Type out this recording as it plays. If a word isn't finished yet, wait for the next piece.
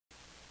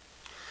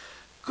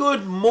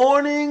Good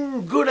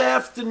morning, good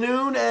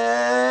afternoon,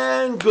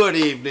 and good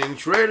evening,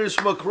 traders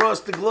from across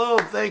the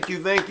globe. Thank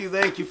you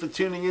for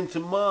tuning into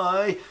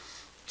my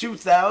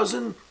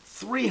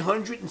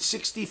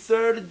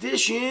 2363rd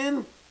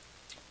edition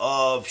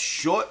of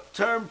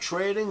Short-Term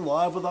Trading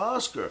Live with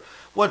Oscar.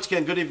 Once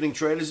again, good evening,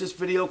 traders. This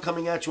video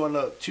coming at you on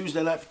a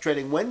Tuesday night for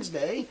Trading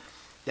Wednesday.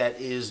 That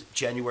is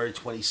January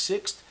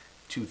 26th,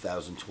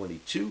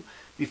 2022.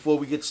 Before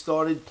we get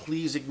started,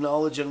 please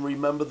acknowledge and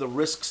remember the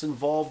risks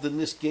involved in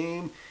this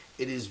game.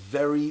 It is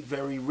very,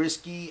 very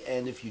risky,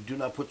 and if you do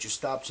not put your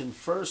stops in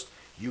first,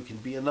 you can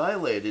be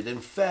annihilated. In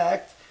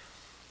fact,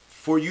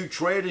 for you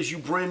traders, you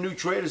brand new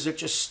traders that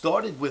just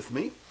started with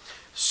me,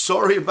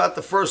 sorry about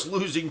the first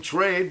losing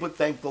trade, but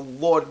thank the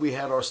Lord we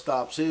had our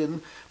stops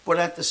in. But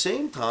at the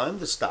same time,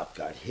 the stop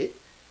got hit.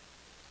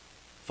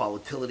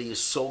 Volatility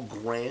is so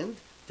grand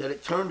that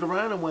it turned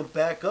around and went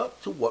back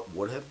up to what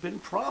would have been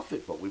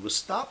profit, but we were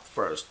stopped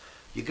first.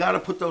 You got to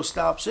put those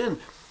stops in.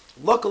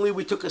 Luckily,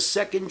 we took a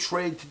second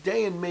trade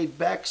today and made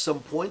back some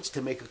points to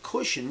make a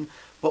cushion,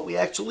 but we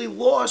actually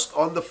lost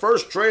on the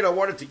first trade I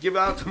wanted to give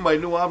out to my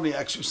new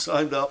OMNI who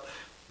signed up.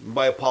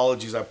 My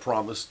apologies, I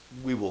promise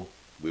we will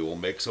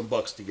make some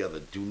bucks together.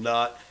 Do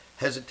not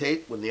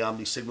hesitate when the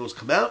OMNI signals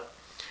come out.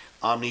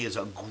 OMNI is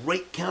a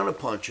great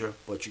counterpuncher,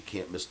 but you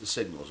can't miss the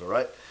signals, all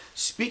right?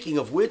 Speaking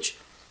of which,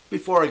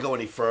 before I go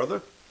any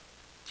further,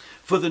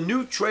 for the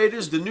new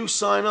traders, the new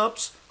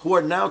sign-ups who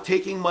are now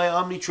taking my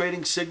OMNI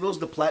trading signals,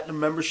 the Platinum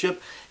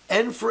membership,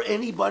 and for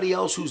anybody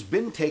else who's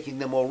been taking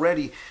them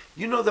already,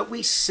 you know that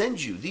we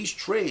send you these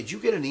trades. You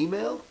get an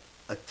email,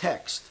 a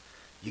text,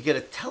 you get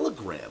a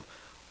telegram,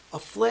 a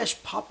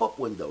flash pop-up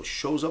window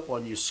shows up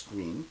on your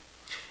screen,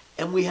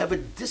 and we have a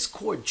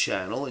Discord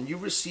channel, and you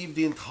receive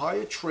the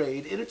entire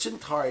trade in its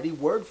entirety,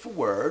 word for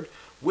word,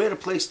 where to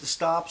place the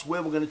stops,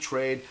 where we're going to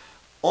trade,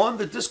 on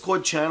the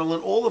Discord channel,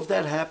 and all of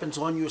that happens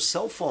on your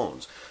cell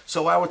phones.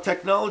 So our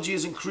technology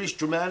has increased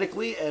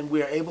dramatically, and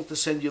we're able to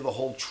send you the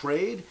whole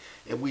trade,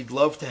 and we'd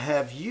love to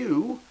have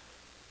you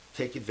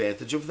take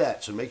advantage of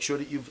that. So make sure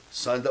that you've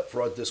signed up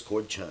for our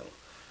Discord channel.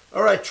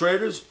 All right,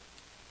 traders,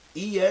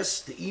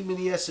 the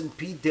E-mini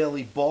S&P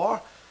daily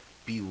bar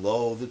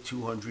below the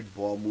 200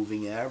 bar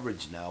moving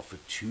average now for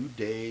 2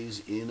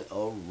 days in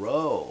a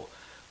row.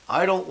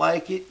 I don't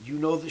like it. You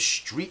know the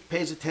street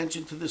pays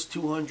attention to this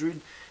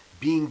 200.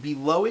 Being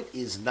below it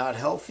is not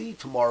healthy.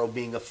 Tomorrow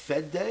being a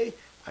Fed day,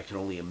 I can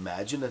only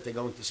imagine that they're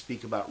going to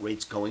speak about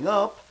rates going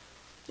up.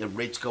 And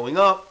rates going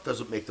up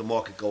doesn't make the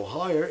market go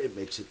higher. It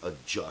makes it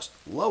adjust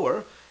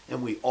lower.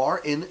 And we are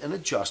in an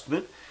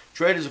adjustment.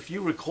 Traders, if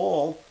you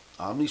recall,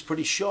 OMNI's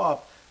pretty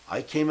sharp.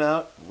 I came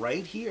out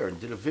right here and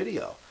did a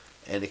video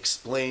and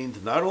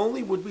explained not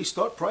only would we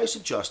start price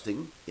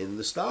adjusting in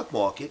the stock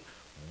market,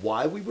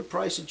 why we would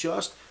price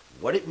adjust,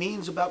 what it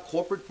means about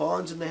corporate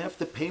bonds, and they have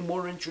to pay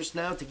more interest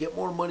now to get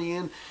more money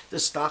in. The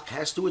stock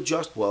has to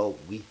adjust. Well,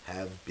 we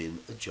have been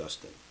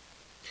adjusting.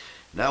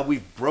 Now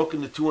we've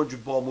broken the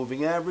 200 ball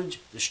moving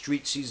average. The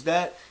street sees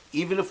that.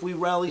 Even if we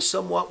rally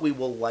somewhat, we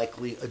will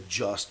likely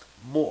adjust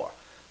more.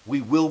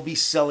 We will be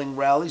selling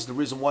rallies. The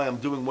reason why I'm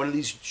doing one of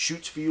these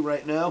shoots for you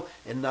right now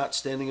and not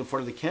standing in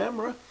front of the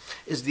camera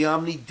is the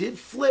OMNI did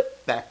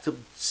flip back to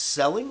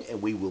selling,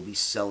 and we will be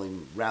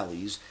selling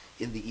rallies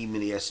in the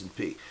E-mini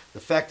S&P. The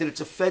fact that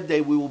it's a Fed day,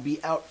 we will be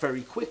out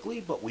very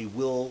quickly, but we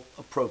will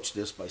approach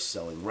this by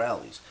selling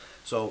rallies.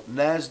 So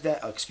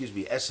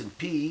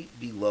S&P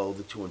below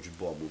the 200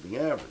 ball moving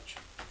average.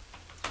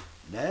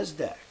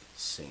 NASDAQ,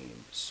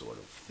 same sort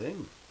of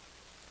thing.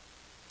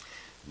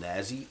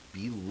 NASI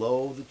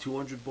below the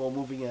 200 ball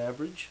moving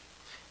average,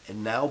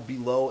 and now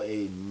below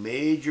a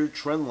major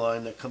trend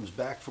line that comes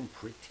back from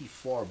pretty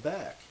far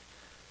back.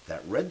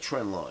 That red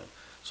trend line.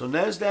 So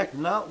NASDAQ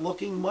not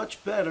looking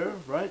much better,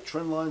 right?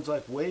 Trend line's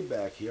like way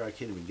back here. I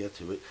can't even get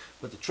to it.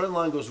 But the trend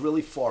line goes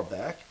really far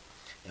back,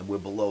 and we're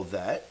below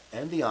that,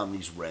 and the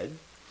OMNI's red.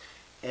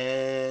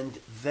 And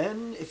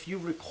then, if you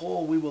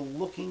recall, we were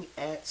looking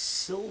at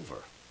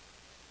silver.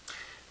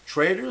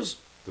 Traders,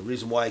 the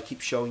reason why I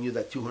keep showing you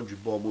that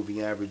 200 ball moving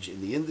average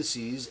in the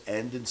indices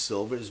and in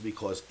silver is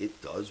because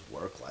it does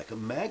work like a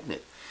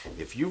magnet.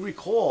 If you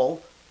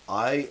recall,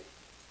 I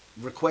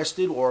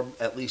requested, or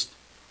at least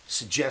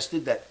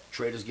suggested, that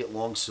traders get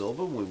long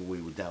silver when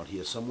we were down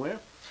here somewhere.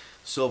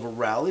 Silver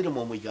rallied, and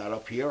when we got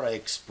up here, I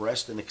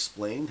expressed and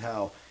explained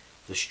how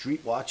the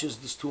street watches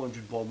this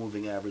 200 ball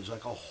moving average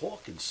like a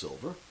hawk in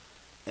silver.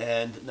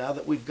 And now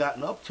that we've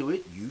gotten up to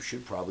it, you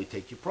should probably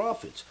take your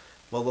profits.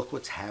 Well, look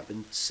what's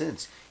happened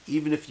since.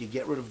 Even if you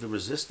get rid of the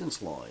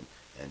resistance line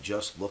and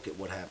just look at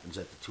what happens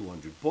at the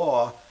 200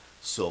 bar,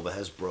 silver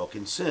has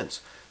broken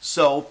since.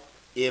 So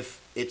if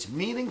it's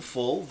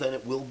meaningful, then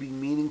it will be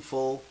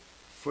meaningful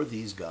for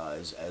these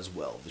guys as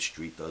well. The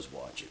street does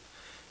watch it.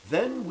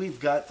 Then we've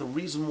got the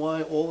reason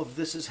why all of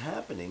this is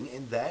happening,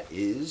 and that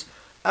is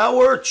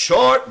our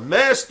chart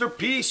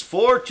masterpiece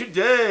for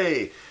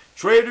today.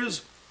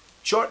 Traders,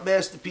 Chart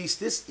masterpiece.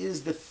 This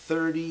is the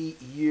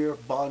 30-year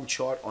bond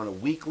chart on a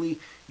weekly.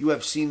 You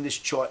have seen this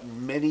chart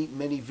in many,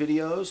 many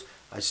videos.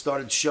 I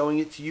started showing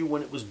it to you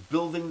when it was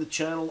building the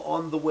channel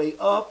on the way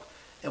up.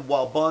 And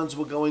while bonds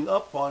were going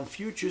up, bond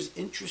futures,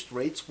 interest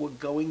rates were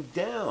going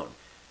down.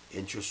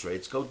 Interest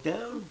rates go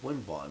down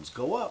when bonds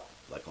go up,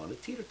 like on a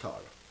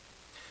teeter-totter.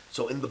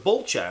 So in the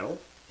bull channel,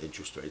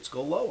 interest rates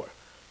go lower.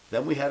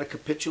 Then we had a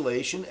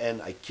capitulation,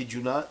 and I kid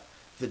you not,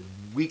 the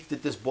week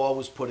that this ball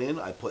was put in,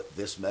 I put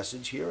this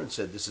message here and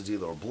said this is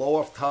either a blow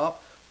off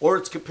top or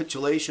it's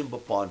capitulation,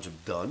 but bonds are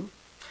done.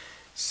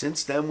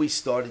 Since then, we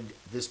started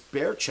this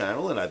bear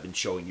channel, and I've been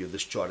showing you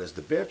this chart as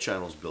the bear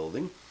channel's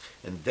building.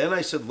 And then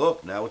I said,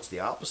 look, now it's the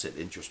opposite.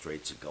 Interest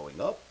rates are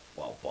going up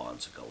while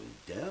bonds are going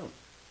down.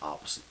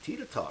 Opposite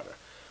teeter-totter.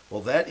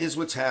 Well, that is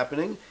what's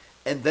happening.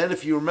 And then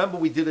if you remember,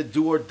 we did a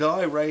do or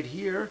die right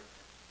here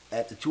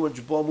at the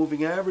 200 ball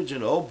moving average,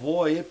 and oh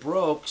boy, it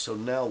broke. So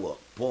now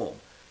look, boom.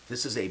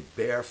 This is a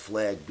bear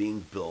flag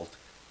being built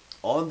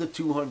on the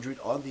 200,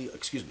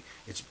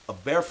 it's a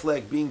bear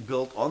flag being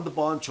built on the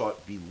bond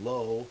chart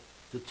below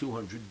the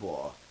 200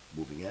 bar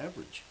moving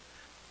average.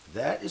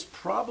 That is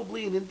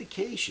probably an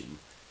indication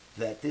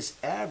that this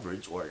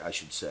average, or I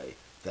should say,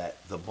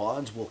 that the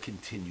bonds will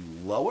continue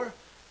lower,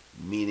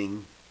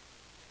 meaning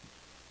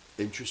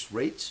interest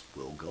rates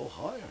will go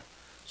higher.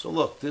 So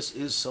look, this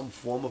is some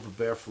form of a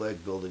bear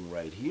flag building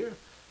right here.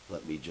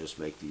 Let me just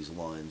make these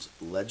lines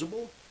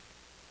legible.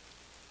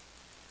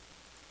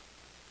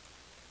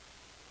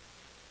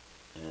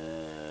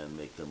 And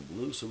make them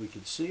blue so we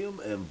can see them.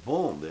 And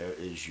boom, there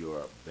is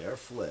your bear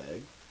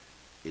flag.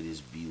 It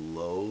is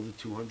below the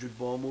 200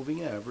 ball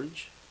moving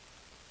average.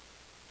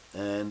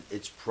 And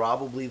it's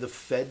probably the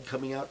Fed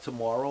coming out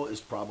tomorrow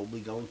is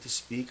probably going to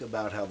speak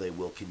about how they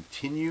will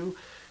continue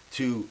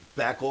to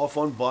back off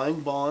on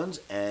buying bonds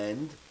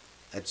and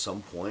at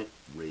some point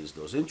raise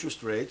those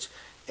interest rates.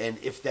 And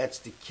if that's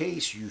the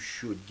case, you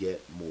should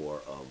get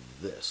more of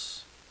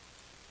this.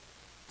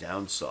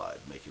 Downside,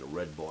 make it a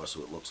red bar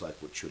so it looks like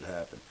what should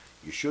happen.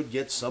 You should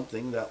get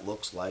something that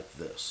looks like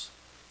this.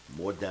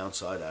 More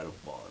downside out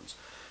of bonds.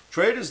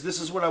 Traders,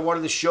 this is what I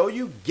wanted to show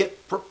you.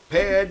 Get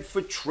prepared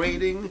for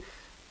trading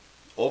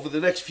over the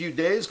next few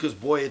days because,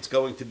 boy, it's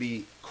going to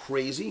be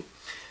crazy.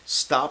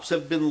 Stops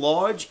have been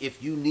large.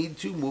 If you need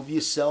to, move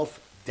yourself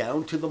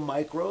down to the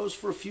micros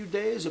for a few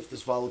days. If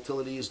this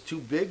volatility is too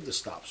big, the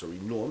stops are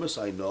enormous.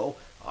 I know.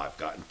 I've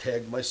gotten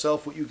tagged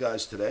myself with you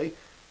guys today,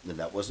 and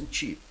that wasn't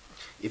cheap.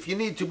 If you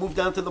need to, move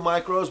down to the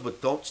micros,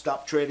 but don't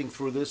stop trading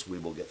through this. We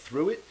will get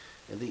through it,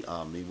 and the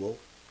Omni will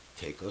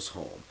take us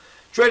home.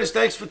 Traders,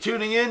 thanks for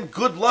tuning in.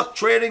 Good luck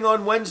trading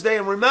on Wednesday.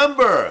 And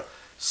remember,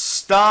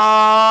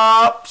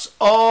 stops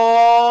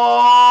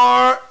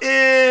are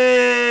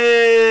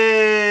in.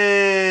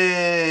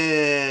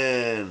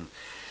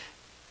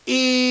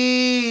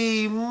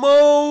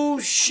 Emotions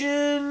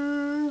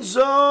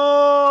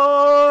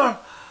are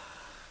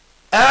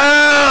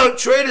out.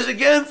 Traders,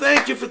 again,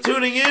 thank you for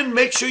tuning in.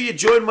 Make sure you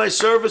join my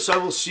service. I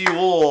will see you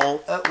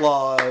all at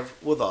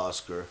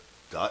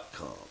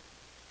livewithoscar.com.